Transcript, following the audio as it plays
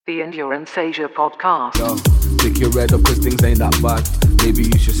The Endurance Asia podcast. Yo, pick your head up cause things ain't that bad. Maybe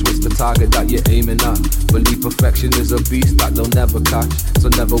you should switch the target that you're aiming at. Believe perfection is a beast that they'll never catch. So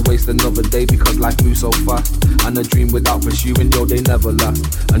never waste another day because life moves so fast. And a dream without pursuing, yo, they never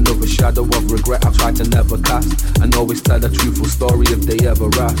last. Another shadow of regret I try to never cast. And always tell a truthful story if they ever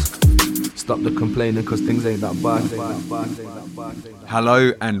ask. Stop the complaining cause things ain't that bad.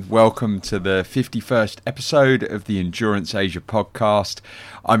 Hello and welcome to the 51st episode of the Endurance Asia podcast.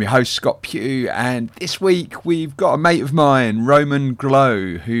 I'm your host Scott Pugh, and this week we've got a mate of mine, Romain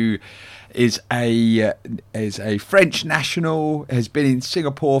Groleau, who is a French national, has been in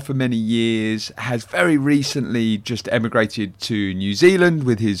Singapore for many years, has very recently just emigrated to New Zealand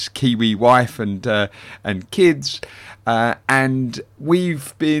with his Kiwi wife and kids. And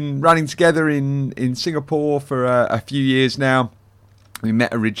we've been running together in Singapore for a few years now. We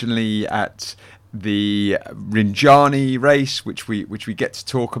met originally at the Rinjani race, which we get to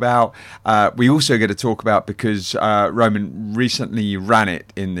talk about. We also get to talk about because Romain recently ran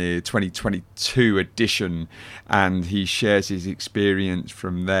it in the 2022 edition, and he shares his experience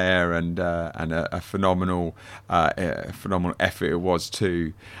from there, and a phenomenal effort it was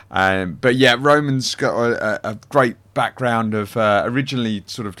too. But yeah, Romain's got a great background of originally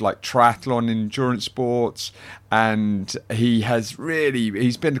sort of like triathlon endurance sports, and he's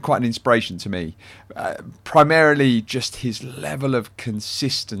been quite an inspiration to me, primarily just his level of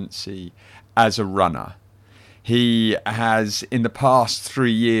consistency as a runner. He has in the past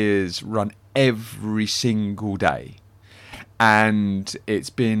 3 years run every single day, and it's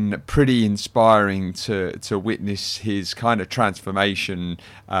been pretty inspiring to witness his kind of transformation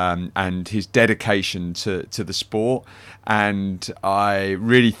and his dedication to the sport. And I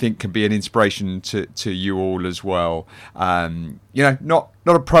really think can be an inspiration to you all as well.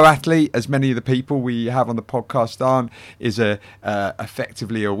 Not a pro athlete, as many of the people we have on the podcast aren't, is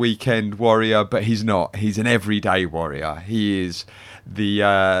effectively a weekend warrior, but he's not. He's an everyday warrior. He is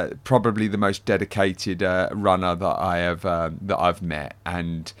the probably the most dedicated runner that I've met,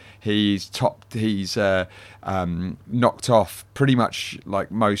 and he's knocked off pretty much like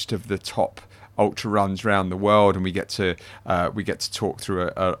most of the top ultra runs around the world, and we get to talk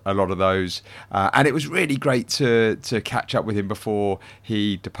through a lot of those, and it was really great to catch up with him before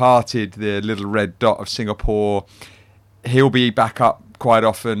he departed the little red dot of Singapore. He'll be back up quite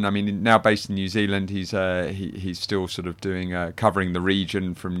often. I mean, now based in New Zealand, he's still sort of doing covering the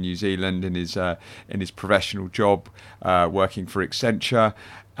region from New Zealand in his professional job, working for Accenture.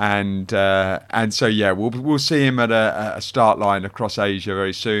 And so yeah, we'll see him at a start line across Asia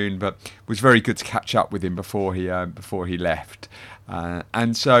very soon. But it was very good to catch up with him before he left.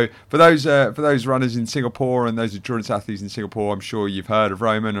 And so for those runners in Singapore and those endurance athletes in Singapore, I'm sure you've heard of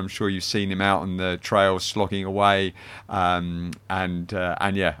Romain. I'm sure you've seen him out on the trails slogging away. And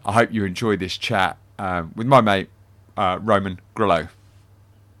yeah, I hope you enjoy this chat with my mate Romain Groleau.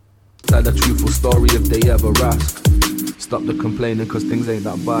 Tell a truthful story if they ever ask. Stop the complaining cause things ain't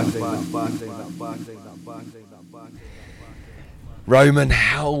that bad. Romain,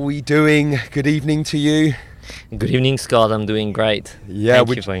 how are we doing? Good evening to you. Good evening, Scott. I'm doing great. Yeah,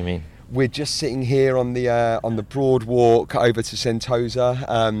 Thank you for having me. We're just sitting here on the broad walk over to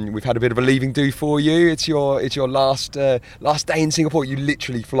Sentosa. We've had a bit of a leaving do for you. It's your last day in Singapore. You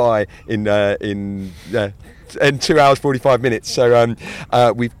literally fly in 2 hours 45 minutes. So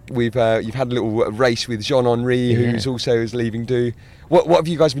you've had a little race with Jean-Henri, who's also is leaving do. What have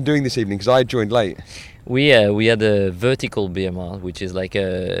you guys been doing this evening? Because I joined late. We had a vertical beer mile, which is like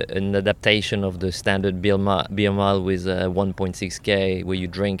an adaptation of the standard beer mile with 1.6k, where you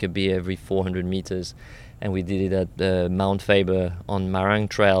drink a beer every 400 meters. And we did it at Mount Faber on Marang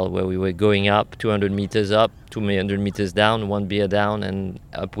Trail, where we were going up 200 meters up, 200 meters down, one beer down, and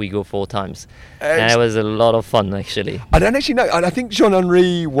up we go 4 times. And it was a lot of fun, actually. I don't actually know. I think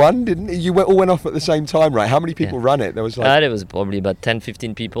Jean-Henri won, didn't he? You all went off at the same time, right? How many people ran it? There was there was probably about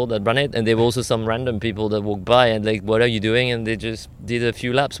 10-15 people that ran it, and there were also some random people that walked by and like, what are you doing? And they just did a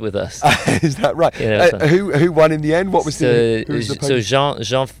few laps with us. Is that right? Who won in the end? What was the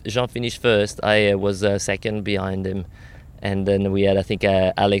Jean finished first. I was second behind him. And then we had, I think,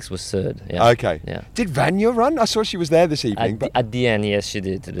 Alex was third. Yeah. Okay. Yeah. Did Vanya run? I saw she was there this evening. At the end, yes, she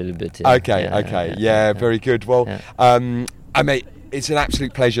did a little bit. Yeah. Okay. Yeah, very good. Well, it's an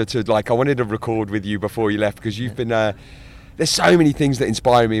absolute pleasure to I wanted to record with you before you left because you've been. There's so many things that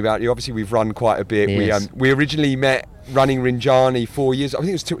inspire me about you. Obviously, we've run quite a bit. Yes. We originally met running Rinjani 4 years. I think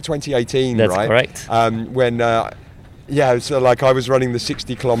it was 2018. That's right? Correct. When I was running the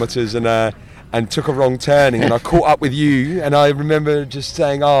 60 kilometers and took a wrong turning and I caught up with you, and I remember just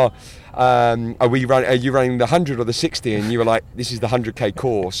saying, Are you running the 100 or the 60? And you were like, this is the 100k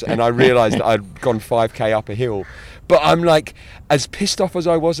course. And I realised that I'd gone 5k up a hill. But I'm like, as pissed off as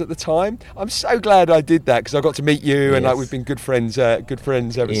I was at the time, I'm so glad I did that, because I got to meet you, and like we've been good friends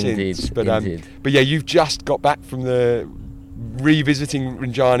ever since. But yeah, you've just got back from the revisiting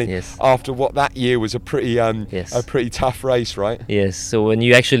Rinjani after what that year was a pretty tough race, right? Yes. So when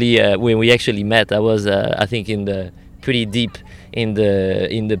we actually met, I was I think pretty deep in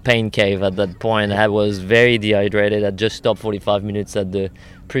the pain cave at that point. I was very dehydrated. I just stopped 45 minutes at the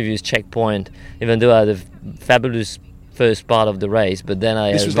previous checkpoint, even though I had a fabulous first part of the race, but then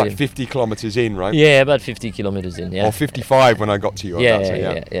this was like 50 kilometers in, right? Yeah, about 50 kilometers in, yeah. Or 55 when I got to you. Yeah.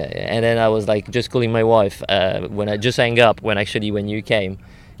 And then I was like just calling my wife when I just hung up when you came,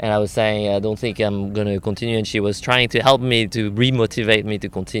 and I was saying I don't think I'm gonna continue, and she was trying to help me to remotivate me to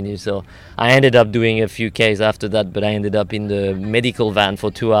continue. So I ended up doing a few Ks after that, but I ended up in the medical van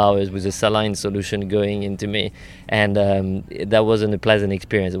for 2 hours with a saline solution going into me, and that wasn't a pleasant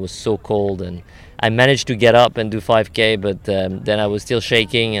experience. It was so cold, and I managed to get up and do 5k, but then I was still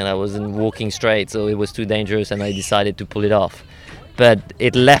shaking and I wasn't walking straight, so it was too dangerous, and I decided to pull it off. But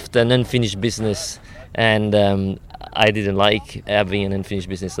it left an unfinished business, and I didn't like having an unfinished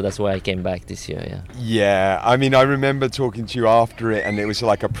business, so that's why I came back this year. Yeah, I mean, I remember talking to you after it, and it was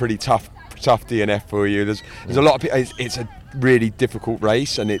like a pretty tough DNF for you. There's a lot of people. It's a really difficult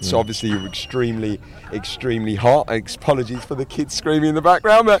race, and it's obviously extremely hot. Apologies for the kids screaming in the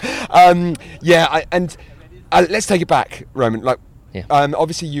background, but let's take it back, Roman. Like,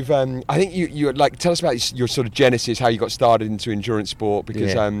 obviously you've I think you like, tell us about your sort of genesis, how you got started into endurance sport,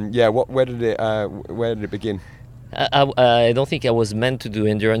 because where did it begin? I don't think I was meant to do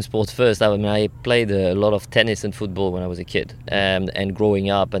endurance sport first. I played a lot of tennis and football when I was a kid, and growing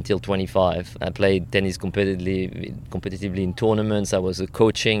up until 25. I played tennis competitively in tournaments. I was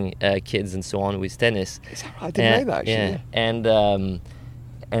coaching kids and so on with tennis. I didn't know that, actually. Yeah.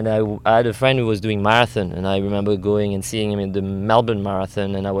 And I had a friend who was doing marathon, and I remember going and seeing him in the Melbourne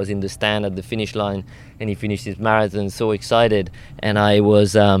Marathon, and I was in the stand at the finish line, and he finished his marathon, so excited, and I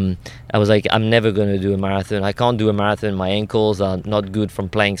was like, I'm never going to do a marathon. I can't do a marathon. My ankles are not good from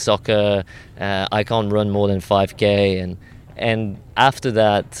playing soccer. I can't run more than 5k, and after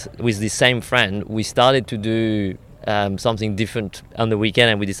that, with the same friend, we started to do something different on the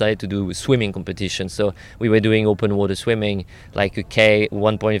weekend, and we decided to do swimming competition. So we were doing open water swimming, like a K,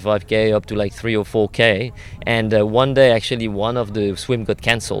 1.5k up to like 3 or 4k, and one day actually one of the swim got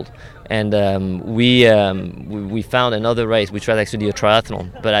cancelled, and we found another race which was actually a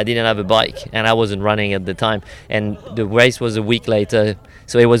triathlon, but I didn't have a bike and I wasn't running at the time, and the race was a week later.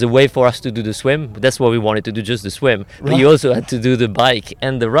 So it was a way for us to do the swim. That's what we wanted to do, just the swim. But you also had to do the bike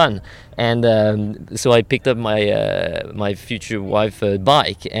and the run. And so I picked up my future wife a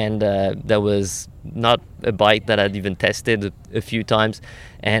bike, and that was not a bike that I'd even tested a few times.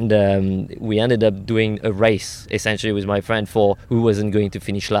 And we ended up doing a race, essentially, with my friend who wasn't going to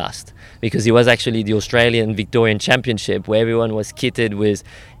finish last, because it was actually the Australian Victorian Championship, where everyone was kitted with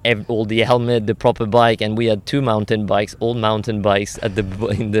all the helmet, the proper bike, and we had 2 old mountain bikes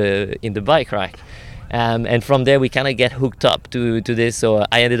in the bike rack. And from there we kind of get hooked up to this. So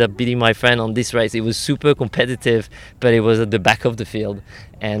I ended up beating my friend on this race. It was super competitive, but it was at the back of the field.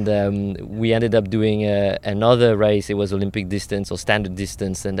 And we ended up doing another race. It was Olympic distance or standard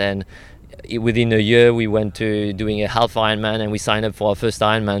distance. And then within a year we went to doing a half Ironman, and we signed up for our first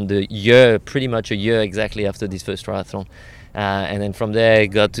Ironman pretty much a year exactly after this first triathlon. And then from there I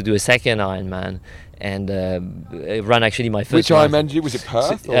got to do a second Ironman, and run actually my first. Which Ironman did you? Was it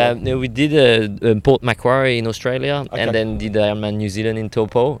Perth? No, we did Port Macquarie in Australia, and then did Ironman New Zealand in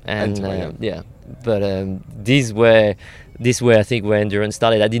Taupo, and But this where I think where endurance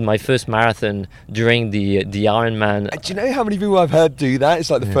started. I did my first marathon during the Ironman. Do you know how many people I've heard do that?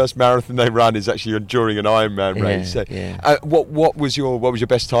 It's like the first marathon they run is actually during an Ironman race. So, what was your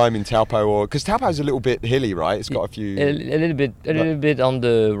best time in Taupo? Or because Taupo is a little bit hilly, right? It's got a few. A little bit on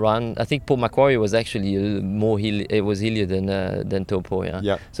the run. I think Port Macquarie was actually more hilly. It was hillier than Taupo.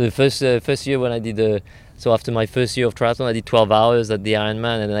 Yeah. So the first year when I did So after my first year of triathlon, I did 12 hours at the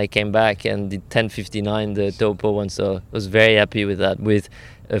Ironman, and then I came back and did 10:59, the Taupo one. So I was very happy with that, with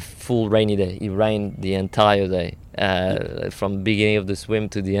a full rainy day. It rained the entire day, from beginning of the swim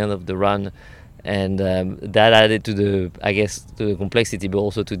to the end of the run. And that added to the complexity, but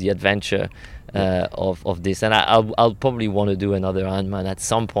also to the adventure of this. And I'll probably want to do another Ironman at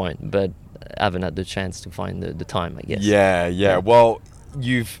some point, but I haven't had the chance to find the time, I guess. Yeah. Well,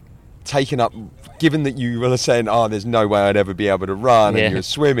 you've taken up, given that you were saying, oh, there's no way I'd ever be able to run, and you're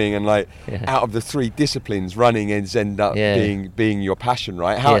swimming, and like out of the three disciplines, running has ended up being your passion,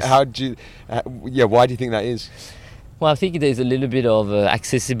 right? How do you, why do you think that is? Well, I think there's a little bit of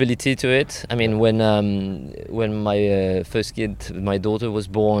accessibility to it. I mean, when my first kid, my daughter, was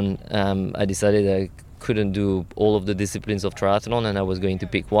born, I decided I couldn't do all of the disciplines of triathlon, and I was going to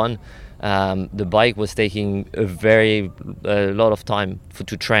pick one. The bike was taking a lot of time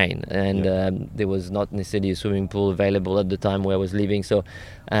to train, and there was not necessarily a swimming pool available at the time where I was living, so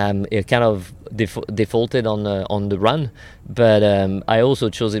it kind of defaulted on the run. But I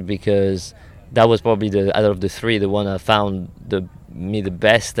also chose it because that was probably out of the three, the one I found the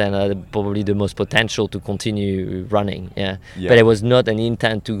best and probably the most potential to continue running. But it was not an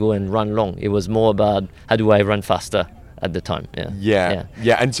intent to go and run long. It was more about how do I run faster at the time.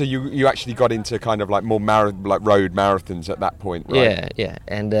 And so you actually got into kind of like more road marathons at that point, right?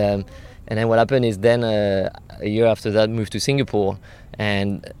 And then what happened is then a year after that, moved to Singapore,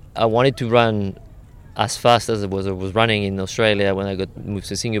 and I wanted to run as fast as I was running in Australia when I moved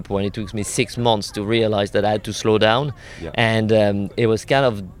to Singapore, and it took me 6 months to realize that I had to slow down. And it was kind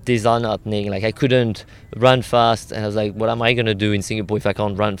of disheartening. Like, I couldn't run fast, and I was like, what am I going to do in Singapore if I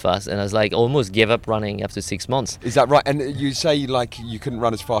can't run fast? And I was like, almost gave up running after 6 months. Is that right? And you say like you couldn't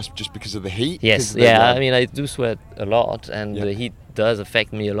run as fast just because of the heat? Yes, I mean, I do sweat a lot, and the heat does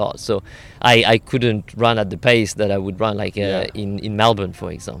affect me a lot, so I couldn't run at the pace that I would run like in Melbourne,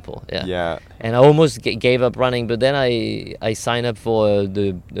 for example. And I almost gave up running, but then I signed up for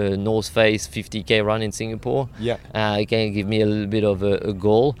the North Face 50k run in Singapore. It can give me a little bit of a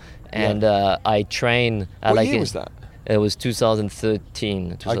goal, and I train. What year was that? It was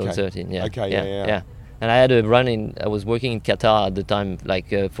 2013. Okay. And I had a run I was working in Qatar at the time,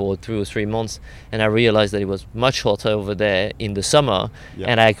 for 2 or 3 months, and I realized that it was much hotter over there in the summer,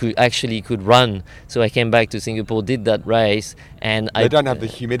 and I could run. So I came back to Singapore, did that race, and they don't have the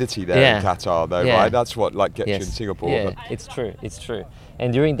humidity there in Qatar, though, right? That's what gets you in Singapore. Yeah, it's true.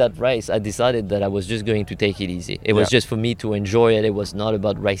 And during that race, I decided that I was just going to take it easy. It was just for me to enjoy it. It was not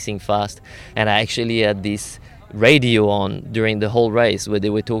about racing fast. And I actually had this radio on during the whole race where they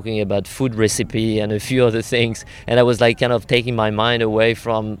were talking about food recipe and a few other things, and I was like kind of taking my mind away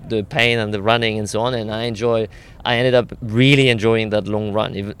from the pain and the running and so on, and I ended up really enjoying that long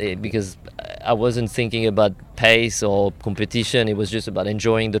run because I wasn't thinking about pace or competition. It was just about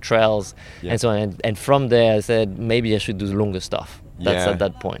enjoying the trails and so on, and from there I said maybe I should do longer stuff. That's at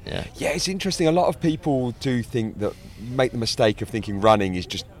that point. It's interesting. A lot of people do make the mistake of thinking running is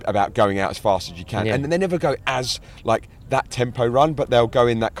just about going out as fast as you can, and they never go as like that tempo run, but they'll go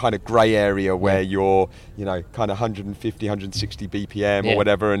in that kind of grey area where you're, kind of 150, 160 BPM or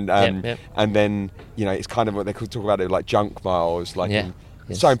whatever, and then it's kind of what they could talk about it like junk miles,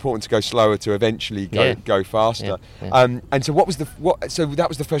 It's so important to go slower to eventually go faster. And so so that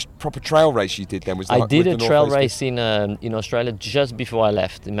was the first proper trail race you did then? I did a trail race in Australia just before I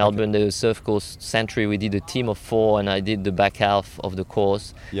left. In Melbourne, the Surf Course Century, we did a team of 4, and I did the back half of the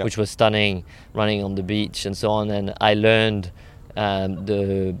course, which was stunning, running on the beach and so on. And I learned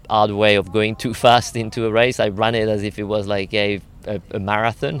the hard way of going too fast into a race. I ran it as if it was like a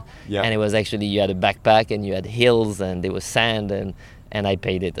marathon, and it was actually, you had a backpack and you had hills and there was sand, and I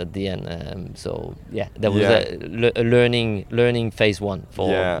paid it at the end. That was a learning phase 1 for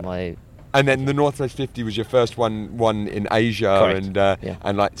my. And then the North Face 50 was your first one in Asia. Correct.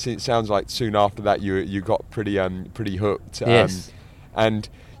 And it sounds like soon after that you got pretty hooked. Yes. And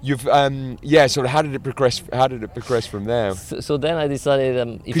you've sort of how did it progress from there? So then I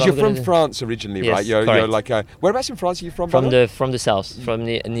decided because you're from France originally, right? You're like whereabouts in France are you from? From the south, from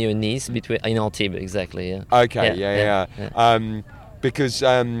near Nice, in Antibes, exactly. Okay. Because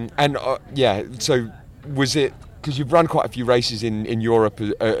so was it because you've run quite a few races in Europe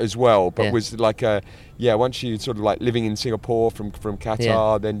as well, but was like once you sort of like living in Singapore from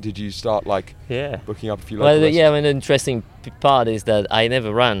Qatar, then did you start booking up a few local races? The interesting part is that I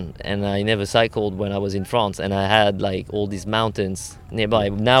never ran and I never cycled when I was in France, and I had all these mountains nearby.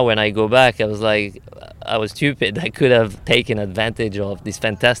 Now when I go back, I was like, I was stupid. I could have taken advantage of this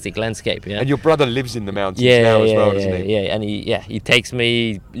fantastic landscape. And your brother lives in the mountains now as well, doesn't he? And he takes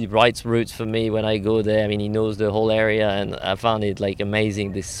me, he writes routes for me when I go there. I mean, he knows the whole area, and I found it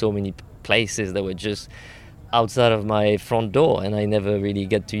amazing. There's so many places that were just outside of my front door, and I never really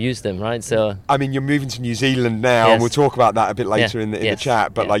get to use them, right? So I mean, you're moving to New Zealand now, and we'll talk about that a bit later in the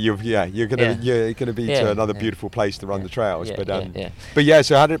chat. But like you're gonna be to another beautiful place to run the trails. But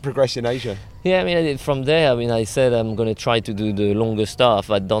so how did it progress in Asia? Yeah, I mean, from there, I said I'm going to try to do the longer stuff.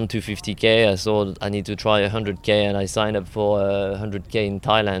 I'd done 250k. I thought I need to try 100k, and I signed up for 100k in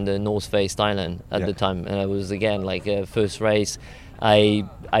Thailand, North Face, Thailand at the time. And I was, again, like first race. I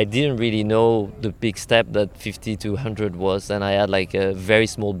didn't really know the big step that 50 to 100 was, and I had like a very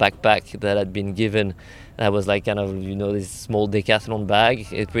small backpack that had been given. That was like kind of, this small decathlon bag.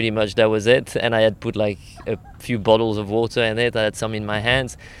 That was it. And I had put like a few bottles of water in it. I had some in my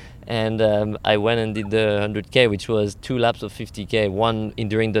hands. And I went and did the 100k, which was 2 laps of 50k, one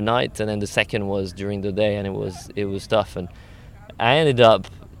during the night, and then the second was during the day, and it was tough. And I ended up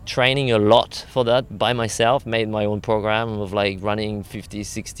training a lot for that by myself, made my own program of like running 50,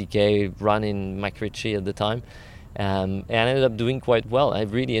 60k, run in Makrichi at the time. And I ended up doing quite well. I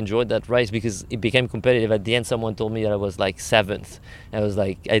really enjoyed that race because it became competitive. At the end, someone told me that I was like 7th. I was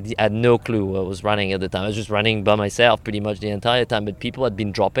like, I had no clue what I was running at the time. I was just running by myself pretty much the entire time, but people had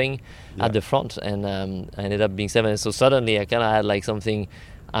been dropping at the front, and I ended up being 7th. So suddenly I kind of had like something,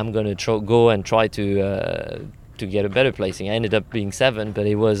 I'm going to go and try to get a better placing. I ended up being 7th, but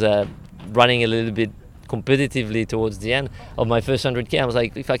it was running a little bit competitively towards the end of my first 100k. I was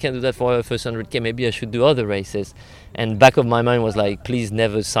like, if I can do that for our first 100k, maybe I should do other races. And back of my mind was like, please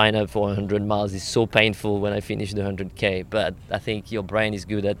never sign up for 100 miles. It's so painful when I finish the 100k. But I think your brain is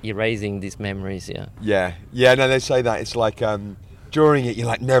good at erasing these memories. No, they say that it's like during it, you're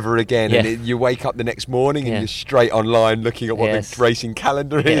like, never again. And you wake up the next morning and you're straight online looking at what the racing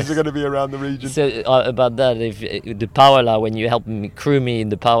calendar is going to be around the region. So about that, if the Powerla, when you helped me crew me in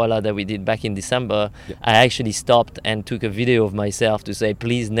the Powerla that we did back in December, I actually stopped and took a video of myself to say,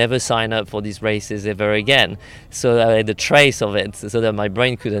 please never sign up for these races ever again. So that I had a trace of it, so that my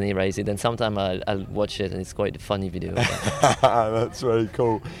brain couldn't erase it. And sometimes I'll watch it, and it's quite a funny video. That's very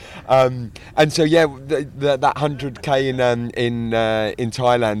cool. And so that 100k in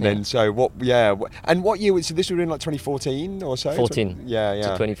Thailand then. So what year? So this would have been like 2014 or so. 14. To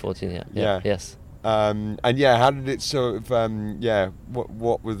 2014. Yes. And how did it sort of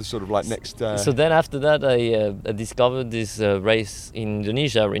what were the sort of like next So then after that I discovered this race in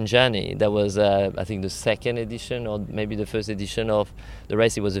Indonesia, Rinjani. That was I think the second edition or maybe the first edition of the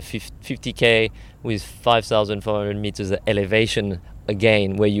race. It was a 50k with 5,400 meters elevation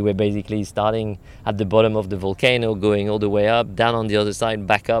again, where you were basically starting at the bottom of the volcano, going all the way up, down on the other side,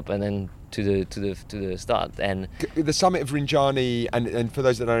 back up, and then to the start. And the summit of Rinjani, and for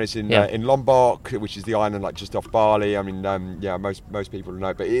those that don't know, it's in Lombok, which is the island like just off Bali. I mean, most people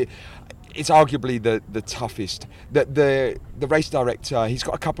know, but it's arguably the toughest. The race director, he's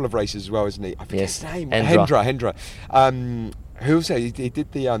got a couple of races as well, isn't he? I forget his name. Hendra. Who also he did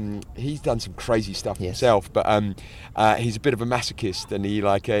he's done some crazy stuff himself, but he's a bit of a masochist, and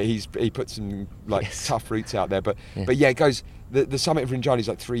he put some tough routes out there. But it goes. The summit of Rinjani is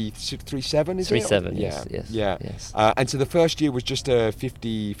like 3.7, is it? 3.7, yes. And so the first year was just a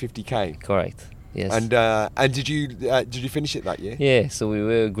 50k. Correct. Yes. And did you finish it that year? Yeah. So we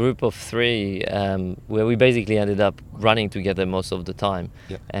were a group of 3, where we basically ended up running together most of the time.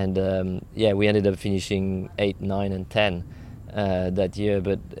 Yeah. And we ended up finishing 8, 9, and 10 that year.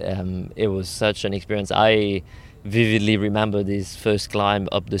 But it was such an experience. I vividly remember this first climb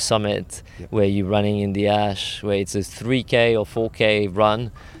up the summit, where you're running in the ash, where it's a 3k or 4k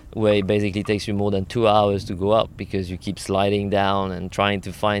run, where it basically takes you more than 2 hours to go up because you keep sliding down and trying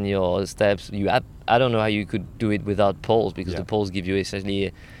to find your steps. I don't know how you could do it without poles, because the poles give you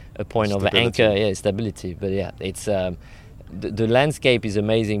essentially a point of anchor, stability. But it's the landscape is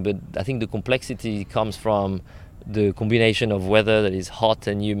amazing, but I think the complexity comes from the combination of weather that is hot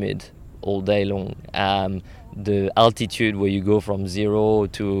and humid all day long. The altitude, where you go from 0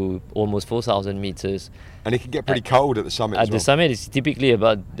 to almost 4,000 meters. And it can get pretty cold at the summit as well. At the summit, it's typically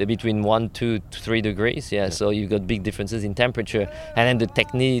about between 1 to 3 degrees. So you've got big differences in temperature. And then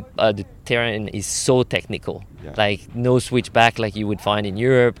the terrain is so technical. Like no switchback like you would find in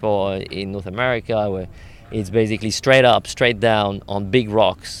Europe or in North America, where it's basically straight up, straight down on big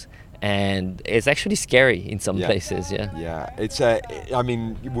rocks. And it's actually scary in some places. It's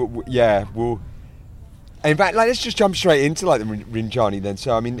we'll in fact, let's just jump straight into the Rinjani then.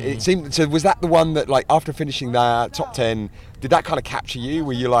 So I mean, it seemed. So was that the one that after finishing that top 10, did that kind of capture you?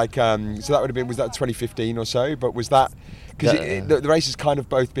 Were you so that would have been, was that 2015 or so? But was that because the race has kind of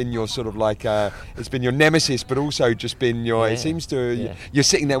both been your sort of like it's been your nemesis, but also just been your. It seems to you're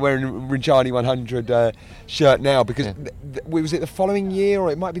sitting there wearing a Rinjani 100 shirt now because was it the following year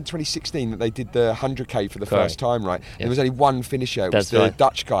or it might have been 2016 that they did the 100k for the first time, right? And there was only one finisher. It was the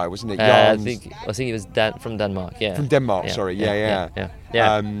Dutch guy, wasn't it? I think it was from Denmark. Yeah. From Denmark, sorry. Yeah.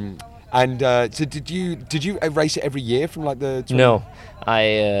 And so did you race it every year from like the? No,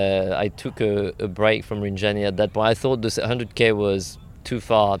 I took a break from Rinjani at that point. I thought this 100k was too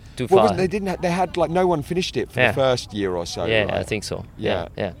far. Well, they had like no one finished it for the first year or so. Yeah, right? I think so. Yeah.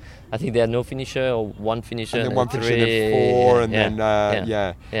 I think they had no finisher or one finisher. And then one finisher, and then four, and then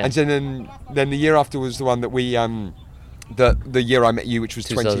And so then the year after was the one that we the year I met you, which was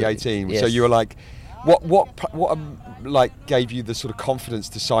 2018. Yes. So you were like. What like gave you the sort of confidence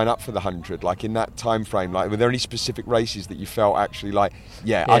to sign up for the 100? Like in that time frame, like were there any specific races that you felt actually like,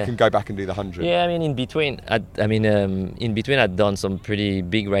 I can go back and do the 100? Yeah, I mean in between, I'd done some pretty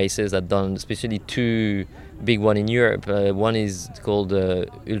big races. I'd done especially two big one in Europe. One is called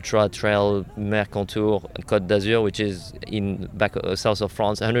Ultra Trail Mercantour Côte d'Azur, which is in back south of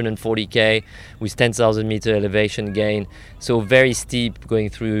France, 140k with 10,000 meter elevation gain. So very steep, going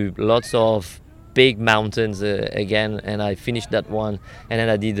through lots of big mountains again, and I finished that one. And then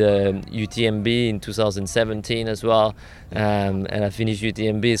I did UTMB in 2017 as well, and I finished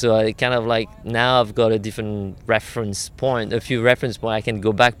UTMB. So I kind of like, now I've got a different reference point, a few reference points. I can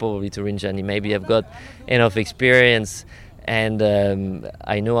go back probably to Rinjani. Maybe I've got enough experience and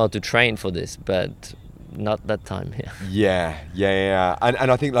I know how to train for this, but not that time. Yeah. And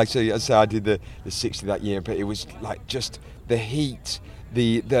I think like, so as I say, I did the 60 that year, but it was like just the heat.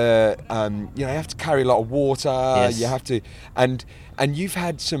 You have to carry a lot of water. Yes. You have to, and you've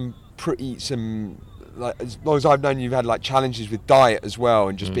had some like, as long as I've known, you've had like challenges with diet as well,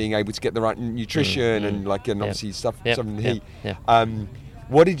 and just being able to get the right nutrition and like, and obviously stuff in the heat.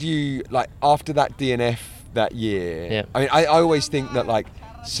 What did you like after that DNF that year? I mean, I always think that like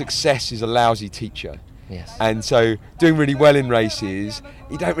success is a lousy teacher. Yes. And so doing really well in races,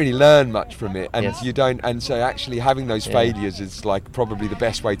 you don't really learn much from it, and you don't. And so actually having those failures is like probably the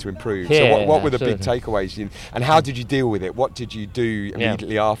best way to improve. So what were the big takeaways, and how did you deal with it? What did you do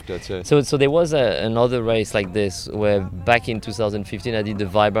immediately after? So there was another race like this where back in 2015 I did the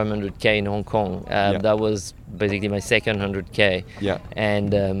Vibram 100k in Hong Kong. That was basically my second 100k.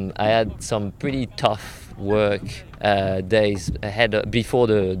 And I had some pretty tough work days before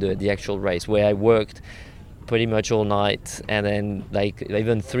the actual race, where I worked pretty much all night, and then like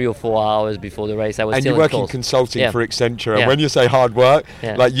even 3 or 4 hours before the race I was still in working consulting for Accenture, and when you say hard work,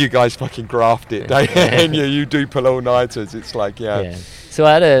 like you guys fucking graft it, and you do pull all-nighters. It's like so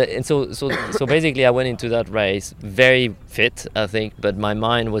I had so basically I went into that race very fit, I think, but my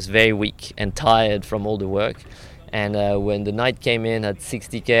mind was very weak and tired from all the work. And when the night came in at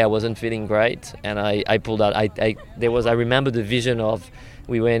 60k, I wasn't feeling great, and I pulled out. I remember the vision of,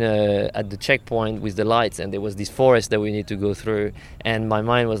 we went at the checkpoint with the lights, and there was this forest that we need to go through, and my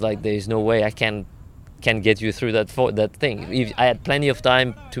mind was like, there is no way I can get you through that thing. If I had plenty of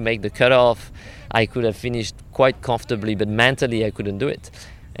time to make the cutoff, I could have finished quite comfortably, but mentally I couldn't do it.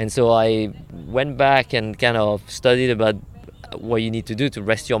 And so I went back and kind of studied about what you need to do to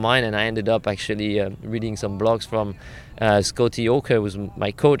rest your mind, and I ended up actually reading some blogs from Scotty Oker, who's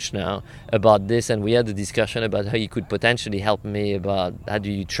my coach now, about this, and we had a discussion about how he could potentially help me about how do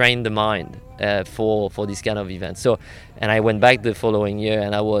you train the mind for this kind of event. So, and I went back the following year,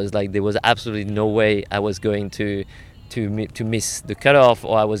 and I was like, there was absolutely no way I was going to miss the cutoff,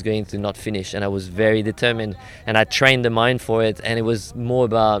 or I was going to not finish, and I was very determined, and I trained the mind for it, and it was more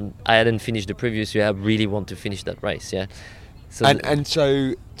about, I hadn't finished the previous year, I really want to finish that race. So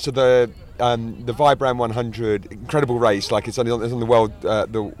so the Vibram 100, incredible race. Like it's on the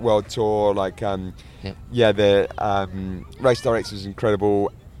world tour. Like the race director is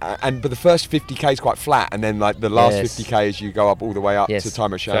incredible. But the first 50k is quite flat, and then like the last 50k as you go up all the way up to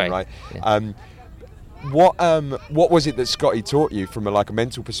Time of Shame, right? What was it that Scotty taught you from a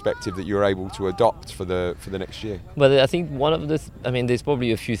mental perspective that you were able to adopt for the next year? Well, I think one of there's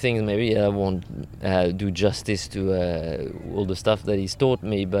probably a few things, maybe I won't do justice to all the stuff that he's taught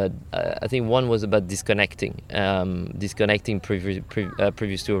me, but I think one was about disconnecting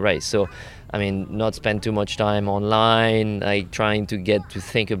previous to a race. So, I mean, not spend too much time online, like trying to get to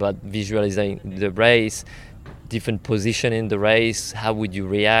think about visualizing the race, different position in the race, how would you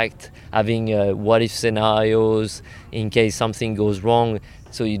react, having what if scenarios in case something goes wrong,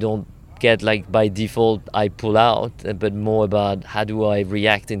 so you don't get like by default I pull out, but more about how do I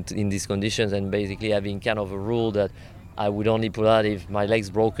react in these conditions, and basically having kind of a rule that I would only pull out if my leg's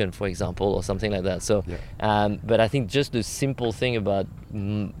broken, for example, or something like that. So, but I think just the simple thing about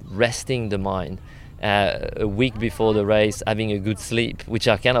resting the mind, a week before the race, having a good sleep, which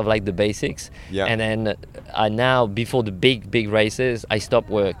are kind of like the basics. Yeah. And then I now, before the big races, I stop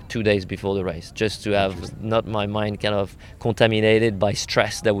work 2 days before the race, just to have not my mind kind of contaminated by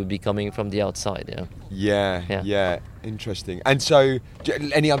stress that would be coming from the outside. Yeah. Interesting. And so,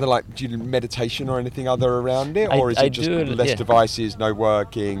 any other do you do meditation or anything other around it, or is it just less devices, no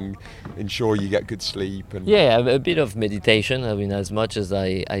working, ensure you get good sleep? And a bit of meditation. I mean, as much as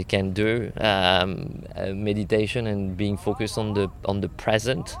I can do, meditation and being focused on the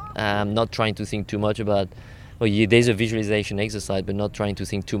present. Not trying to think too much about. There's a visualization exercise, but not trying to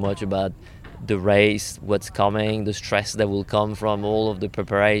think too much about the race, what's coming, the stress that will come from all of the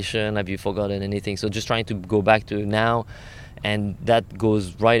preparation. Have you forgotten anything? So just trying to go back to now, and that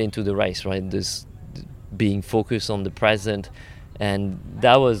goes right into the race, right? This being focused on the present. And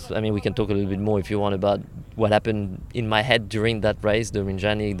that was, I mean, we can talk a little bit more if you want about what happened in my head during that race, the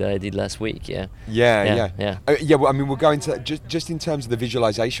Rinjani that I did last week. Yeah. Well, I mean, we'll go into that. Just in terms of the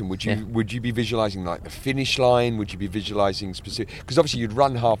visualization. Would you be visualizing like the finish line? Would you be visualizing specific? Because obviously you'd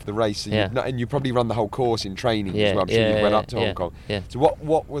run half the race, and you probably run the whole course in training as well. I'm sure you went up to Hong Kong. Yeah. So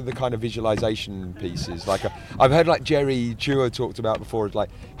what were the kind of visualization pieces? Like I've heard like Jerry Chua talked about before, is like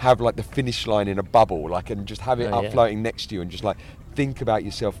have like the finish line in a bubble, like, and just have it floating next to you, and just like think about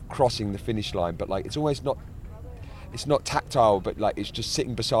yourself crossing the finish line, but like it's always not, it's not tactile, but like it's just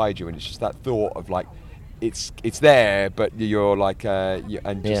sitting beside you, and it's just that thought of like it's there, but you're like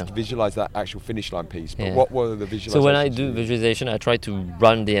and just visualize that actual finish line piece. But what were the visualizations? So when I do visualization, I try to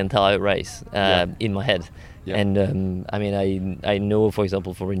run the entire race in my head. And I mean, I know, for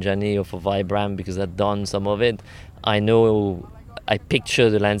example, for Rinjani or for Vibram, because I've done some of it, I picture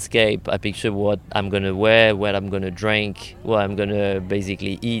the landscape, I picture what I'm going to wear, what I'm going to drink, what I'm going to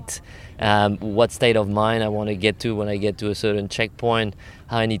basically eat, what state of mind I want to get to when I get to a certain checkpoint,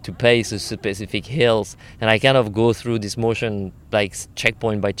 how I need to pace a specific hills. And I kind of go through this motion like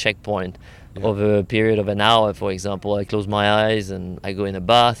checkpoint by checkpoint over a period of an hour, for example. I close my eyes and I go in a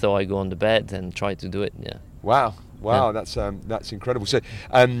bath, or I go on the bed and try to do it. Wow, that's incredible. So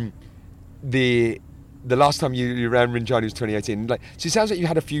the last time you ran Rinjani was 2018. So it sounds like you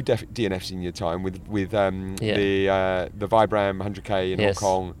had a few DNFs in your time with the Vibram 100k in Hong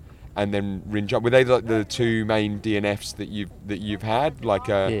Kong, and then Rinjani. Were they like the two main DNFs that you've had?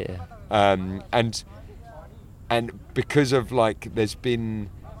 And because of like there's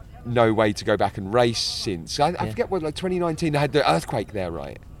been no way to go back and race since. I forget what, like 2019 they had the earthquake there,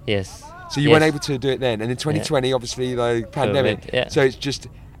 right? Yes. So you weren't able to do it then, and in 2020 obviously the pandemic. So it's just.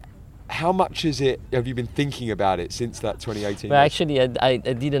 How much have you been thinking about it since that 2018? Well, actually, I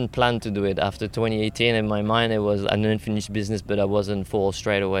didn't plan to do it after 2018. In my mind, it was an unfinished business, but I wasn't for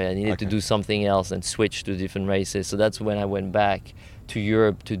straight away. I needed to do something else and switch to different races. So that's when I went back to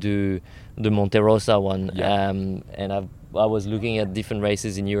Europe to do the Monte Rosa one. And I was looking at different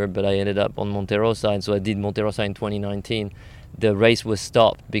races in Europe, but I ended up on Monte Rosa. And so I did Monte Rosa in 2019. The race was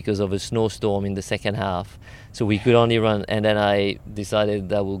stopped because of a snowstorm in the second half. So we could only run, and then I decided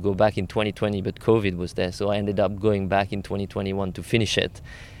that we'll go back in 2020, but COVID was there. So I ended up going back in 2021 to finish it.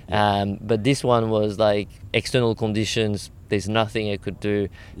 But this one was like external conditions. There's nothing I could do,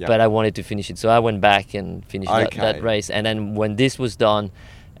 but I wanted to finish it. So I went back and finished that race. And then when this was done,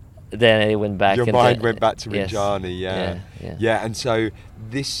 then I went back. Your mind went back to Rinjani, yeah. And so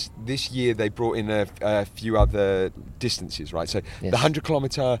this year they brought in a few other distances, right? So the 100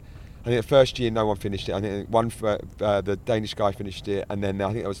 kilometer. I think the first year no one finished it. I think the Danish guy finished it, and then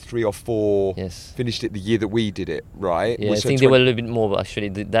I think there was 3 or 4 finished it the year that we did it, right? Yeah, I think there were a little bit more actually.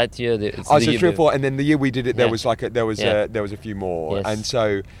 That year, so 3 or 4, and then the year we did it, there was a few more, and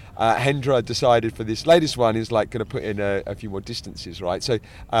so Hendra decided for this latest one is like going to put in a few more distances, right? So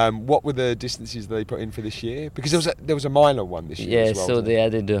what were the distances that they put in for this year? Because there was a miler one this year as well. So they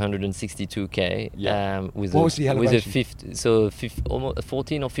added the 162k. With what was the elevation? Almost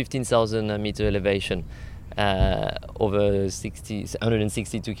 14 or 15,000 meter elevation, over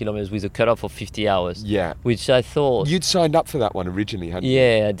 162 kilometers with a cutoff of 50 hours. Yeah. Which I thought... You'd signed up for that one originally, hadn't you?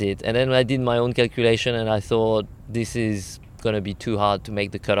 Yeah, I did. And then I did my own calculation, and I thought this is going to be too hard to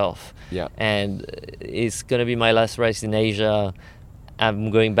make the cutoff. Yeah. And it's going to be my last race in Asia. I'm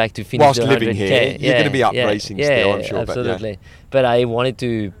going back to finish whilst the 100K. living here. You're going to be up racing still, I'm sure. Absolutely. But I wanted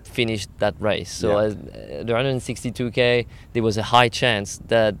to finish that race. So Yeah. the 162k, there was a high chance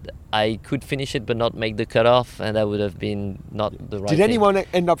that I could finish it but not make the cutoff, and that would have been not the right Did thing. anyone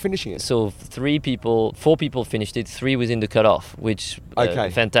end up finishing it? So 4 people finished it, 3 was in the cutoff, which Okay.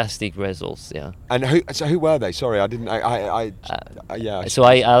 fantastic results. Yeah. And who were they? Sorry, I didn't. Yeah. So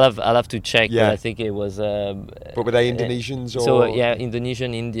I'll have to check. Yeah. But I think it was. But were they Indonesians or? So yeah,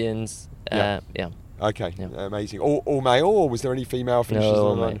 Indonesian, Indians. Yeah. Yeah. Okay, Yeah. amazing. All male, or was there any female finishers?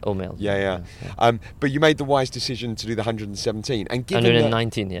 No, on all male. Yeah. But you made the wise decision to do the 117, and given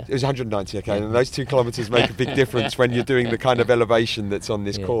 119. Yeah. it was 190. Okay, Yeah. and those 2 kilometres make a big difference when you're doing the kind of elevation that's on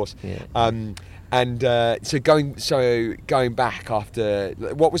this Yeah, course. yeah. So going back after,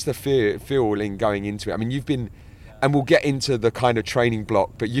 what was the feeling going into it? I mean, you've been. And we'll get into the kind of training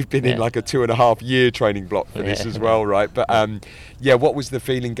block, but you've been in like a 2.5 year training block for this as well, right? But what was the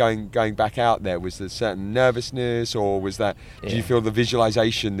feeling going back out there? Was there certain nervousness, or was that? Did you feel the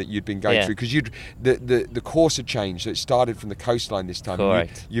visualization that you'd been going through? Because the course had changed. So it started from the coastline this time.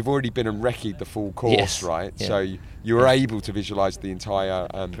 Correct. You've already been and recce'd the full course, Yes. right? Yeah. So you were able to visualize the entire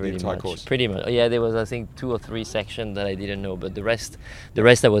course. Pretty much. Yeah, there was I think 2 or 3 sections that I didn't know, but the rest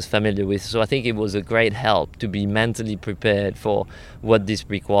I was familiar with. So I think it was a great help to be mentally prepared for what this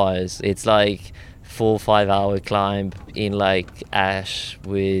requires. It's like 4 or 5 hour climb in like ash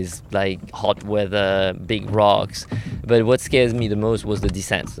with like hot weather, big rocks. But what scares me the most was the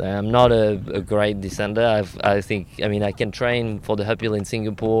descent. I'm not a great descender. I can train for the uphill in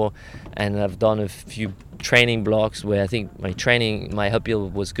Singapore, and I've done a few training blocks where I think my uphill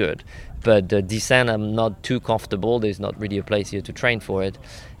was good, but the descent I'm not too comfortable. There's not really a place here to train for it,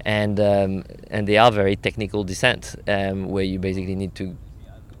 and they are very technical descent, where you basically need to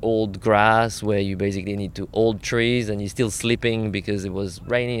hold grass, where you basically need to hold trees, and you're still slipping because it was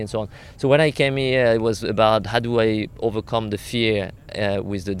raining and so on. So when I came here, it was about how do I overcome the fear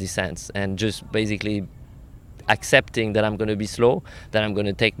with the descents, and just basically accepting that I'm going to be slow, that I'm going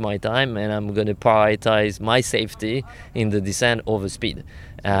to take my time, and I'm going to prioritize my safety in the descent over speed.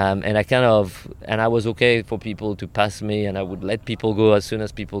 And I was okay for people to pass me, and I would let people go as soon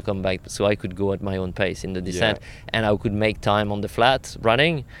as people come back, so I could go at my own pace in the descent, and I could make time on the flat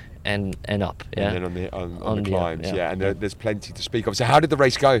running and up. Yeah. And then on the climbs, up, and there's plenty to speak of. So how did the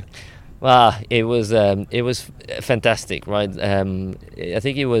race go? Well, it was fantastic, right? I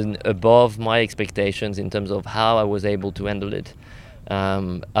think it was above my expectations in terms of how I was able to handle it.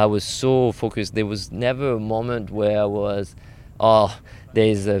 I was so focused. There was never a moment where I was,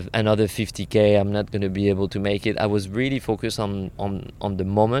 there's another 50k, I'm not going to be able to make it. I was really focused on the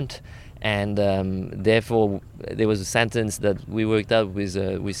moment, and therefore there was a sentence that we worked out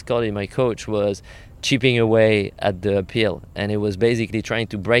with Scotty, my coach, was chipping away at the uphill, and it was basically trying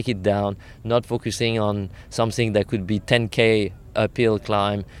to break it down, not focusing on something that could be 10k uphill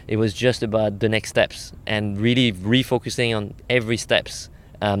climb. It was just about the next steps, and really refocusing on every steps,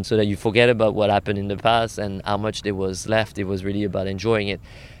 so that you forget about what happened in the past and how much there was left. It was really about enjoying it.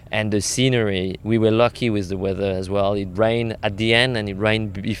 And the scenery, we were lucky with the weather as well. It rained at the end, and it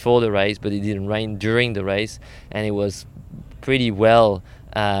rained before the race, but it didn't rain during the race, and it was pretty well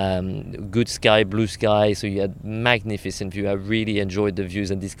good sky, blue sky, so you had magnificent view. I really enjoyed the views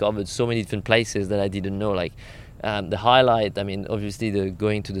and discovered so many different places that I didn't know, like the highlight, I mean, obviously the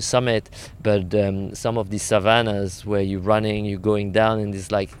going to the summit, but some of these savannas where you're running, you're going down in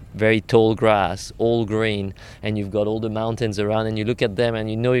this like very tall grass, all green, and you've got all the mountains around, and you look at them and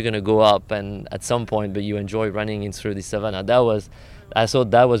you know you're going to go up and at some point, but you enjoy running in through the savannah. I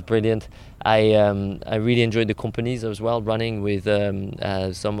thought that was brilliant. I really enjoyed the companies as well, running with an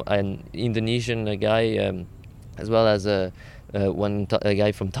Indonesian guy, as well as a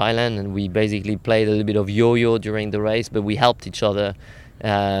guy from Thailand, and we basically played a little bit of yo-yo during the race, but we helped each other,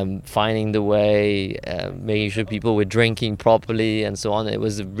 finding the way, making sure people were drinking properly and so on. It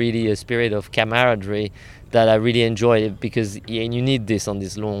was really a spirit of camaraderie that I really enjoyed, because you need this on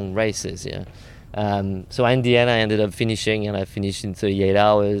these long races. Yeah. So in the end, I ended up finishing, and I finished in 38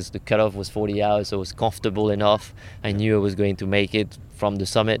 hours. The cutoff was 40 hours, so I was comfortable enough. I knew I was going to make it from the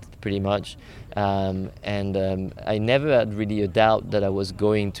summit, pretty much. And I never had really a doubt that I was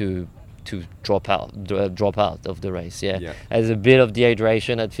going to drop out of the race. Yeah. As a bit of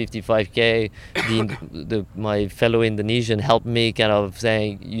dehydration at 55k, my fellow Indonesian helped me, kind of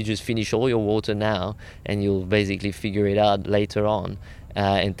saying, you just finish all your water now, and you'll basically figure it out later on.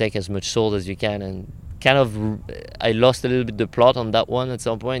 And take as much salt as you can, and kind of I lost a little bit the plot on that one at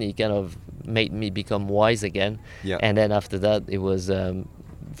some point. It kind of made me become wise again, and then after that it was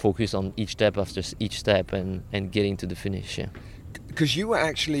focus on each step after each step and getting to the finish. Yeah. Because you were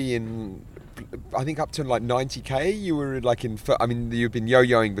actually in I think up to like 90k. You were like I mean, you've been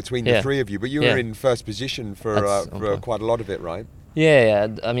yo-yoing between the three of you, but you were in first position for quite a lot of it, right? Yeah.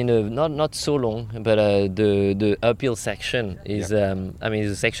 I mean, not so long, but the uphill section is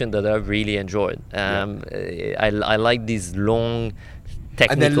is a section that I really enjoyed. I like these long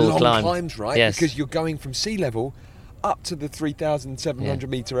technical and then long climbs. climbs, right? Yes. Because you're going from sea level up to the 3,700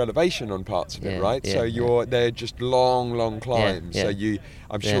 meter elevation on parts of it, right? So they're just long climbs. So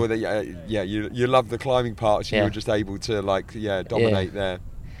I'm sure that you love the climbing part, so you were just able to dominate there.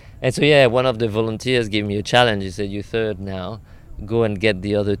 And so one of the volunteers gave me a challenge. He said, "You're third now. Go and get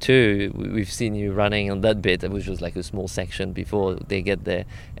the other two. We've seen you running on that bit," which was like a small section before they get there.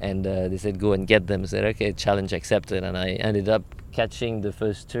 And they said, "Go and get them." I said, "Okay, challenge accepted." And I ended up catching the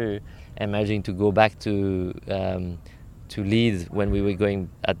first two and managing to go back to lead when we were going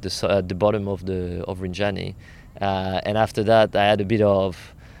at the bottom of Rinjani. And after that, I had a bit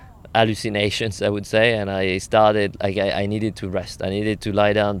of hallucinations, I would say, and I started I needed to rest. I needed to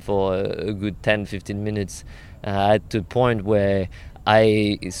lie down for a good 10-15 minutes at the point where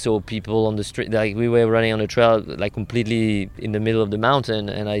I saw people on the street, like we were running on a trail like completely in the middle of the mountain,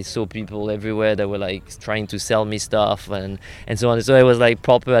 and I saw people everywhere that were like trying to sell me stuff and so on. So it was like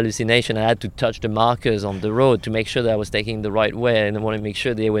proper hallucination. I had to touch the markers on the road to make sure that I was taking the right way, and I wanted to make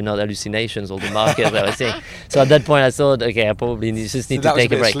sure they were not hallucinations, all the markers that I was seeing. So at that point I thought, okay, I probably just need to take a break. That was a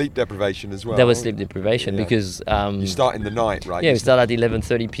bit of sleep deprivation as well. That was sleep deprivation because you start in the night, right? Yeah, we start at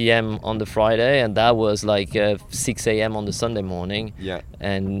 11:30 p.m. on the Friday, and that was like 6 a.m. on the Sunday morning. Yeah.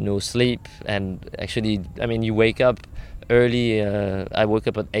 And no sleep, and actually, I mean, you wake up early. I woke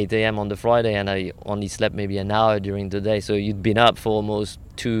up at 8 a.m. on the Friday, and I only slept maybe an hour during the day. So you'd been up for almost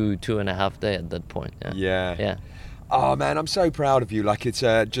two and a half days at that point. Yeah. Oh man, I'm so proud of you. Like it's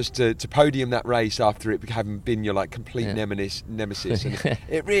just to podium that race after it having been your like complete nemesis. And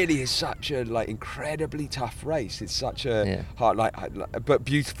it really is such a like incredibly tough race. It's such a hard, but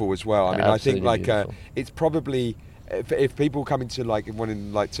beautiful as well. I mean, Absolutely I think it's probably. If people come into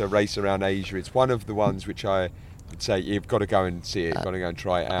wanting to race around Asia, it's one of the ones which I would say you've got to go and see it. You've got to go and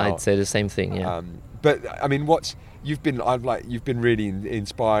try it out. I'd say the same thing. Yeah. But I mean, you've been really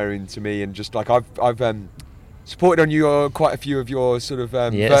inspiring to me, and just like I've supported on you quite a few of your sort of.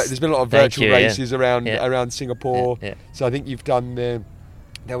 There's been a lot of virtual races around Singapore. Yeah. So I think you've done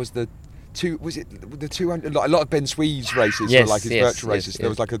there was the 200, like a lot of Ben Swees races, his virtual races. There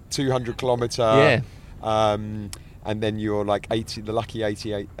was like a 200 kilometer. And then you're like 80, the lucky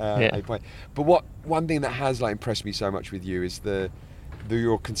 88 point. But one thing that has like impressed me so much with you is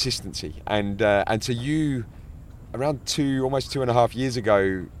your consistency, and so you around almost 2.5 years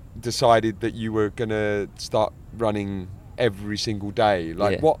ago decided that you were gonna start running every single day.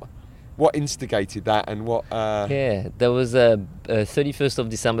 Like what instigated that, and what? That was 31st of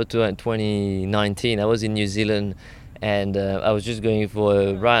December 2019. I was in New Zealand, and I was just going for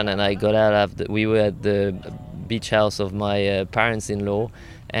a run, and I got out of we were at the beach house of my parents-in-law,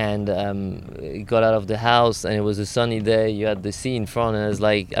 and got out of the house, and it was a sunny day. You had the sea in front, and I was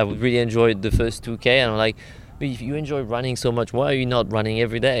like, I really enjoyed the first 2K, and I'm like, but if you enjoy running so much, why are you not running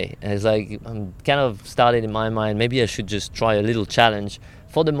every day? And it's like, I'm kind of started in my mind, maybe I should just try a little challenge.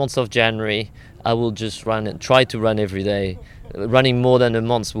 For the month of January, I will just try to run every day. Running more than a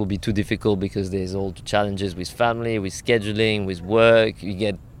month will be too difficult because there's all the challenges with family, with scheduling, with work. You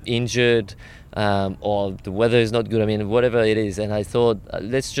get injured, or the weather is not good. I mean, whatever it is. And I thought,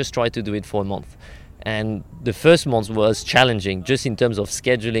 let's just try to do it for a month. And the first month was challenging, just in terms of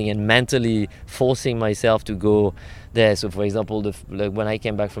scheduling and mentally forcing myself to go there. So, for example, when I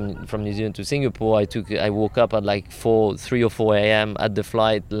came back from New Zealand to Singapore, I woke up at like 3 or 4 a.m. at the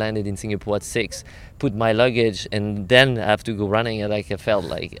flight, landed in Singapore at 6, put my luggage, and then I have to go running. And I felt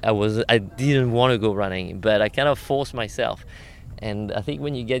like I didn't want to go running, but I kind of forced myself. And I think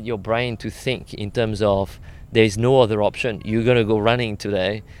when you get your brain to think in terms of there's no other option, you're going to go running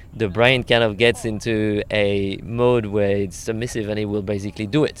today, the brain kind of gets into a mode where it's submissive, and it will basically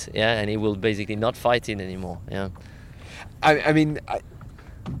do it, and it will basically not fight it anymore. I mean,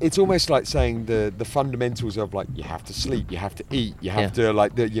 it's almost like saying the fundamentals of like you have to sleep, you have to eat, you have to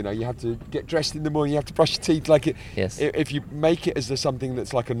you have to get dressed in the morning, you have to brush your teeth. Like if you make it as something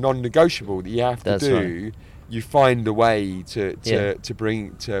that's like a non-negotiable that you have to do, right, you find a way to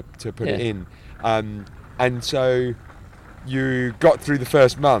put it in. And so you got through the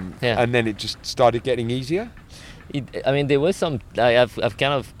first month, and then it just started getting easier? There was some. I've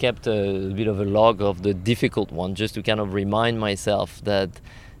kind of kept a bit of a log of the difficult one, just to kind of remind myself that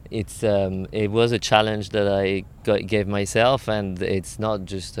it was a challenge that I gave myself, and it's not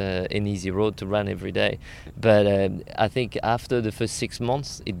just an easy road to run every day. But I think after the first 6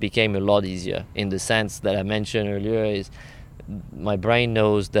 months, it became a lot easier, in the sense that I mentioned earlier, is my brain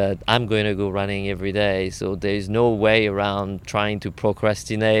knows that I'm going to go running every day, so there's no way around trying to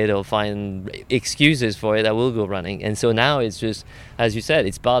procrastinate or find excuses for it. I will go running. And so now it's just, as you said,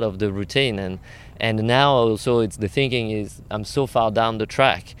 it's part of the routine. And now also it's the thinking is I'm so far down the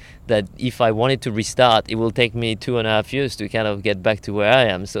track that if I wanted to restart, it will take me 2.5 years to kind of get back to where I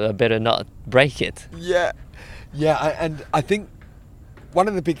am. So I better not break it. Yeah, and I think one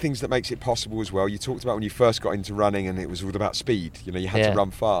of the big things that makes it possible as well, you talked about when you first got into running and it was all about speed, you had to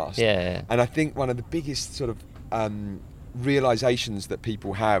run fast. Yeah. And I think one of the biggest sort of realizations that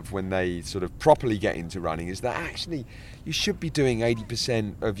people have when they sort of properly get into running is that actually you should be doing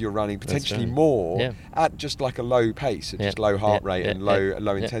 80% of your running, potentially more, at just like a low pace, at just low heart rate and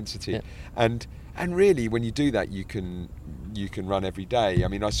low intensity. And really when you do that, you can run every day. I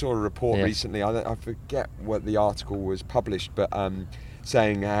mean, I saw a report recently, I forget what the article was published, but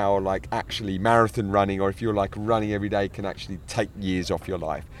saying how like actually marathon running, or if you're like running every day, can actually take years off your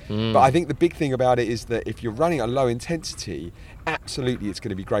life. But I think the big thing about it is that if you're running at low intensity, absolutely it's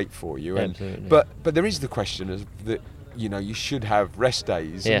going to be great for you. And but there is the question of that, you should have rest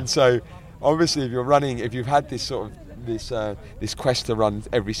days. And so obviously if you've had this sort of this quest to run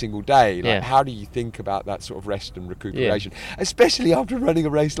every single day, like how do you think about that sort of rest and recuperation, especially after running a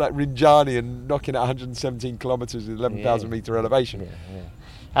race like Rinjani and knocking at 117 kilometers at 11,000 meter elevation?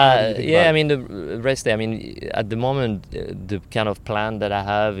 I mean, the rest day, I mean, at the moment the kind of plan that I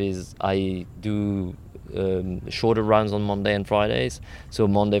have is I do shorter runs on Monday and Fridays. So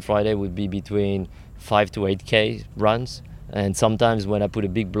Monday, Friday would be between 5 to 8k runs. And sometimes when I put a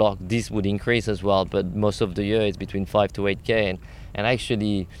big block, this would increase as well. But most of the year it's between 5 to 8k. And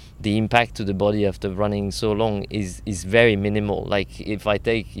actually the impact to the body after running so long is very minimal. Like if I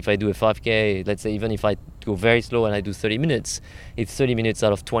do a 5k, let's say even if I go very slow and I do 30 minutes, it's 30 minutes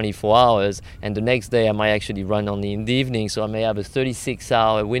out of 24 hours. And the next day I might actually run only in the evening. So I may have a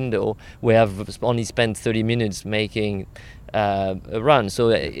 36-hour window where I've only spent 30 minutes making a run. So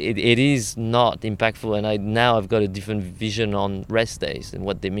it is not impactful, and I've got a different vision on rest days and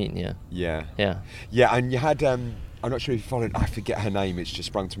what they mean. Yeah. And you had I'm not sure if you followed, I forget her name, it's just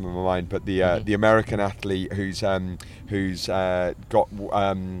sprung to my mind, but the American athlete who's got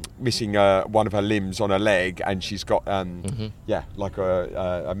missing one of her limbs on her leg, and she's got like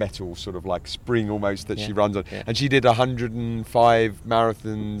a metal sort of like spring almost that she runs on, and she did 105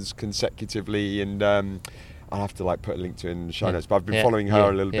 marathons consecutively, and I'll have to like put a link to it in the show notes, but I've been following her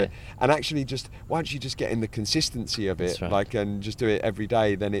a little bit, and actually just once you just get in the consistency of it, like, and just do it every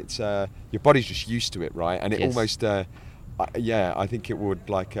day, then it's your body's just used to it, right? And it almost I think it would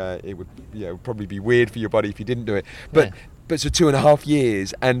like it would probably be weird for your body if you didn't do it, but so 2.5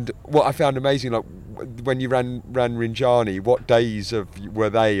 years. And what I found amazing, like when you ran Rinjani, what days were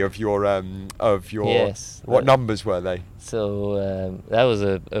they of your what numbers were they? So that was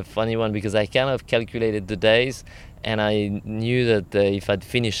a funny one, because I kind of calculated the days, and I knew that if I'd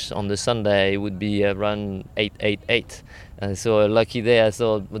finish on the Sunday, it would be a 888. So a lucky day, I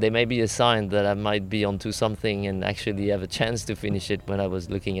thought there may be a sign that I might be onto something and actually have a chance to finish it when I was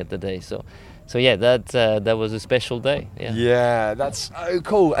looking at the day. So yeah, that was a special day. Yeah, that's so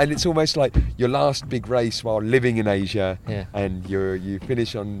cool. And it's almost like your last big race while living in Asia, and you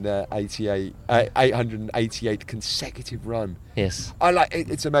finish on 888 consecutive run. Yes.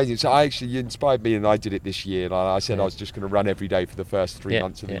 It's amazing. So you inspired me, and I did it this year. Like I said, I was just going to run every day for the first 3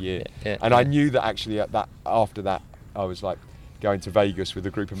 months of the year. And I knew that actually after that, I was like going to Vegas with a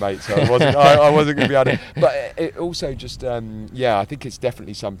group of mates, so I wasn't going to be able to. But it also just I think it's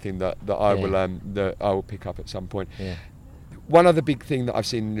definitely something that I will pick up at some point. One other big thing that I've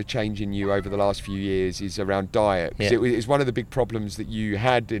seen a change in you over the last few years is around diet, because it was one of the big problems that you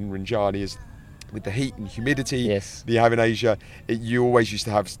had in Rinjani is with the heat and humidity that you have in Asia. You always used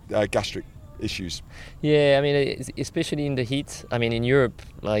to have gastric issues. Yeah, I mean, especially in the heat. I mean, in Europe,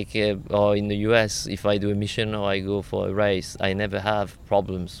 like or in the US, if I do a mission or I go for a race, I never have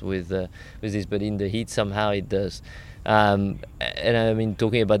problems with this. But in the heat, somehow it does. And I mean,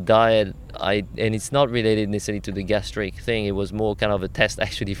 talking about diet, and it's not related necessarily to the gastric thing. It was more kind of a test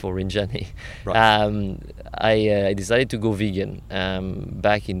actually for Rinjani. Right. I decided to go vegan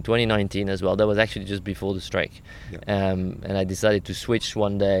back in 2019 as well. That was actually just before the strike. And I decided to switch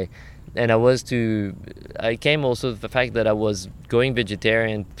one day. I came also to the fact that I was going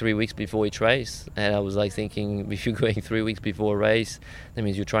vegetarian 3 weeks before each race, and I was like thinking, if you're going 3 weeks before a race, that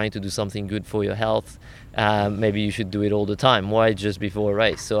means you're trying to do something good for your health. Maybe you should do it all the time. Why just before a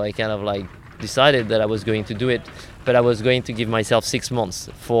race? So I kind of like decided that I was going to do it, but I was going to give myself 6 months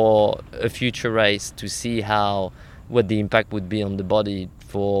for a future race to see what the impact would be on the body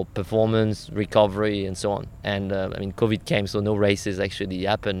for performance, recovery, and so on. And COVID came, so no races actually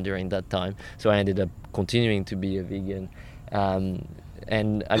happened during that time. So I ended up continuing to be a vegan.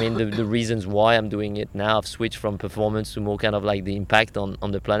 And I mean, the reasons why I'm doing it now, I've switched from performance to more kind of like the impact on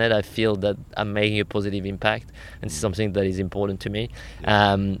the planet. I feel that I'm making a positive impact, and it's something that is important to me.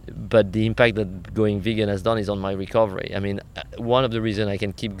 But the impact that going vegan has done is on my recovery. I mean, one of the reasons I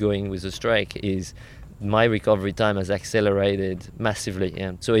can keep going with the strike is my recovery time has accelerated massively.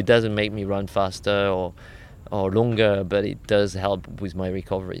 Yeah. So it doesn't make me run faster or longer, but it does help with my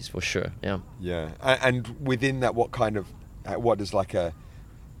recoveries for sure. Yeah. Yeah. And within that, what does like a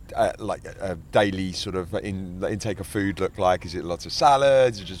daily sort of intake of food look like? Is it lots of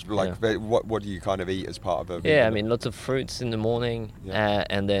salads, or just like what do you kind of eat as part of a? Yeah, I mean, lots of fruits in the morning,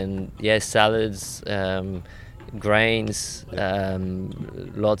 and then salads, grains,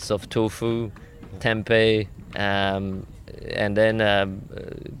 lots of tofu, tempeh, and then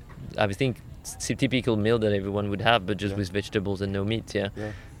I think it's a typical meal that everyone would have, but just with vegetables and no meat.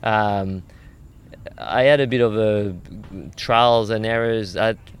 I had a bit of a trials and errors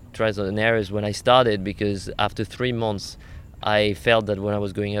when I started, because after 3 months I felt that when I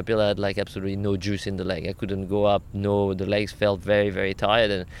was going uphill I had like absolutely no juice in the leg. I couldn't go up. The legs felt very, very tired,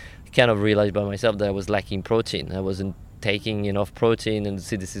 and I kind of realized by myself that I was lacking protein. I wasn't taking enough protein, and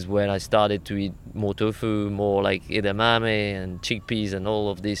this is when I started to eat more tofu, more like edamame and chickpeas and all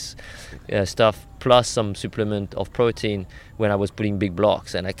of this stuff, plus some supplement of protein when I was putting big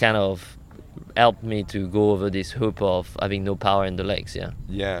blocks, and I kind of helped me to go over this hoop of having no power in the legs.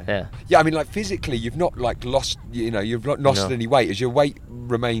 Yeah, I mean, like physically you've not like lost any weight. Has your weight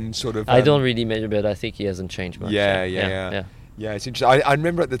remained sort of I don't really measure, but I think he hasn't changed much. Yeah, it's interesting. I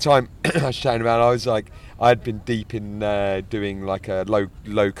remember at the time I was chatting about, I was like, I'd been deep in doing like a low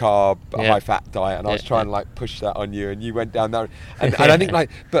carb, high fat diet, and I was trying to like push that on you, and you went down that. And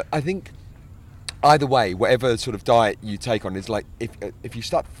I think either way, whatever sort of diet you take on, is like if you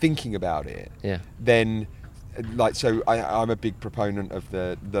start thinking about it, then like, so I'm a big proponent of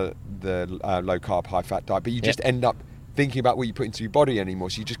the low carb, high fat diet, but you just end up thinking about what you put into your body anymore,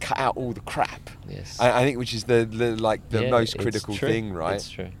 so you just cut out all the crap. Yes, I think, which is the most critical thing, right? It's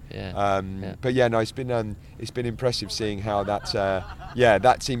true. But it's been impressive seeing how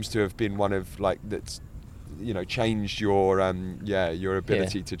that seems to have been one of like that's changed your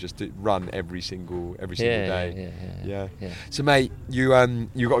ability to just run every single day. So mate, you got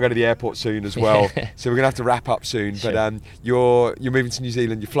to go to the airport soon as well. So we're gonna have to wrap up soon. Sure. But you're moving to New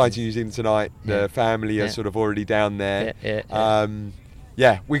Zealand. You're flying to New Zealand tonight. The family are sort of already down there.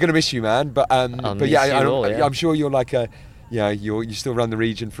 We're gonna miss you, man. But I'm sure you're like a. You still run the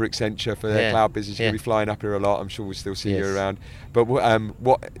region for Accenture for their cloud business. You're going to be flying up here a lot. I'm sure we'll still see you around. But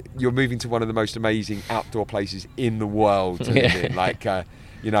you're moving to one of the most amazing outdoor places in the world to live in. Like,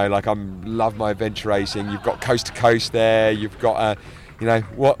 love my adventure racing. You've got coast to coast there. You've got,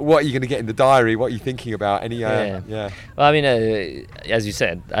 what are you going to get in the diary? What are you thinking about? Well, I mean, as you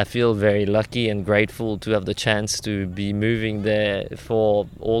said, I feel very lucky and grateful to have the chance to be moving there for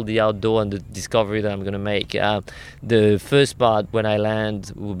all the outdoor and the discovery that I'm going to make. The first part when I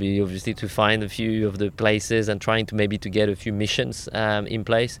land will be obviously to find a few of the places and trying to maybe to get a few missions in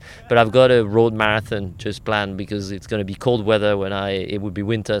place. But I've got a road marathon just planned, because it's going to be cold weather it would be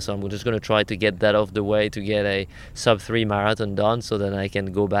winter. So I'm just going to try to get that off the way to get a sub-3 marathon done, so that I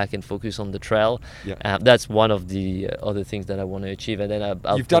can go back and focus on the trail. That's one of the other things that I want to achieve. And then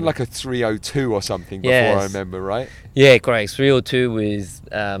you've done like a 3:02 or something before, I remember, right? Yeah, correct. 3:02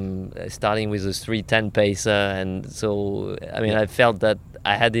 with starting with a 3:10 pacer, and so I felt that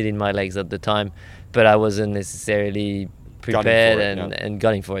I had it in my legs at the time, but I wasn't necessarily prepared and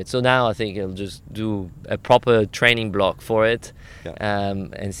gunning for it. So now I think I'll just do a proper training block for it,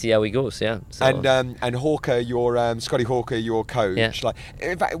 and see how it goes. So. And Hawker, Scotty Hawker, your coach. Like,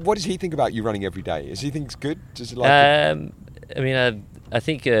 in fact, what does he think about you running every day? Does he think it's good? Does he like it? I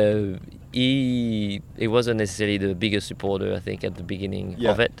think he wasn't necessarily the biggest supporter, I think, at the beginning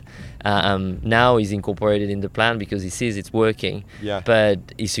of it. Now he's incorporated in the plan because he sees it's working.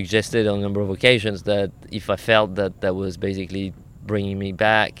 But he suggested on a number of occasions that if I felt that was basically bringing me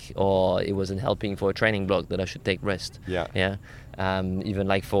back, or it wasn't helping for a training block, that I should take rest. Even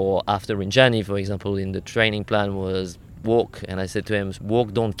like for after Rinjani, for example, in the training plan was walk, and I said to him,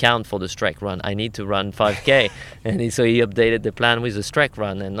 walk don't count for the Strek run. I need to run 5k. And so he updated the plan with a Strek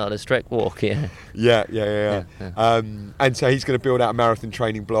run and not a Strek walk. Yeah. And so he's going to build out a marathon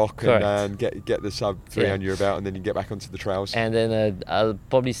training block and get the sub 300 about, and then you get back onto the trails. And then I'll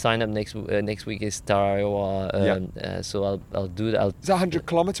probably sign up next week is Tarawa. So I'll do that. Is that 100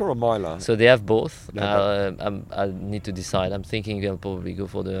 kilometer or miler? So they have both. I need to decide. I'm thinking I'll probably go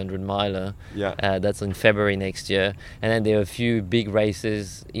for the 100 miler. That's in February next year. And then there are a few big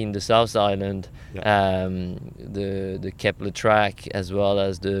races in the South Island, the Kepler track as well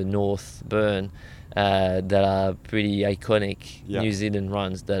as the North Burn, that are pretty iconic New Zealand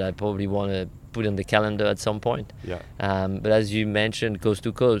runs that I probably want to put on the calendar at some point. But as you mentioned, coast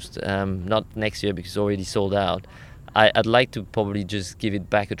to coast, not next year because it's already sold out. I'd like to probably just give it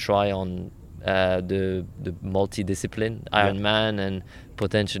back a try on the multi-discipline Ironman and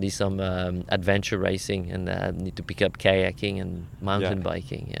potentially some adventure racing, and need to pick up kayaking and mountain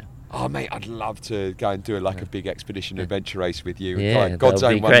biking. Oh mate, I'd love to go and do a big expedition adventure race with you. God's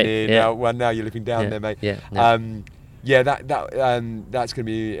Own one near. Now you're living down there, mate. That's going to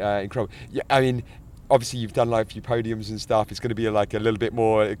be incredible. I mean, obviously you've done a few podiums and stuff. It's going to be a little bit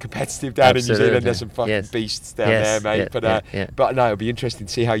more competitive down in New Zealand. There's some fucking beasts down there, mate. But no, it'll be interesting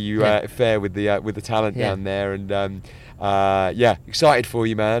to see how you fare with the talent down there. And excited for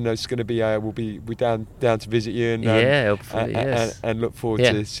you, man. It's going to be we'll be down to visit you, and hopefully, and look forward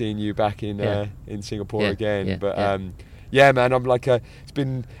to seeing you back in Singapore again. Man, I'm it's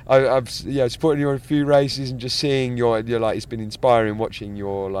been I've supported you on a few races and just seeing your it's been inspiring watching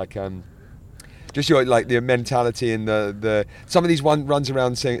your just your the mentality and the some of these runs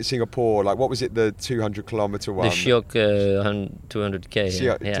around Singapore. What was it, the 200 kilometer one? The Shiok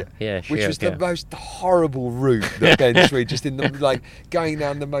 200k. Which was the most horrible route that Ben Swees, just in the going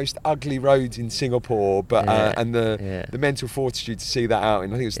down the most ugly roads in Singapore, but and the mental fortitude to see that out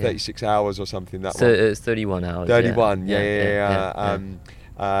in, I think it was 36 hours or something. That one. It's 31 hours. 31.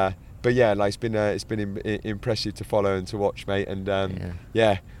 But it's been impressive to follow and to watch, mate. And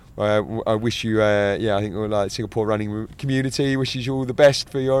I wish you, I think the Singapore running community wishes you all the best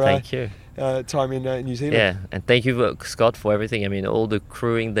for your time in New Zealand. Yeah, and thank you, Scott, for everything. I mean, all the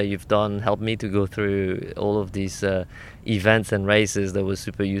crewing that you've done helped me to go through all of these events and races. That was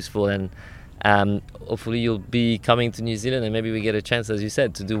super useful. And hopefully you'll be coming to New Zealand, and maybe we get a chance, as you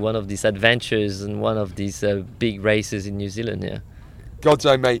said, to do one of these adventures and one of these big races in New Zealand. God's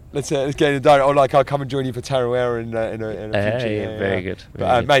Own, mate. Let's get in the diary. Or I'll come and join you for Tarawa in a future. Very good.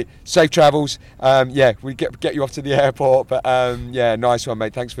 Mate, safe travels. We get you off to the airport. But nice one,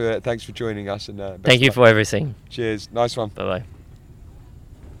 mate. Thanks for joining us. And thank you for everything. Cheers. Nice one. Bye.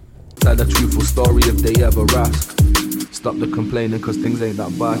 Tell a truthful story if they ever ask. Stop the complaining, cause things ain't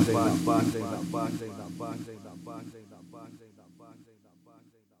that bad.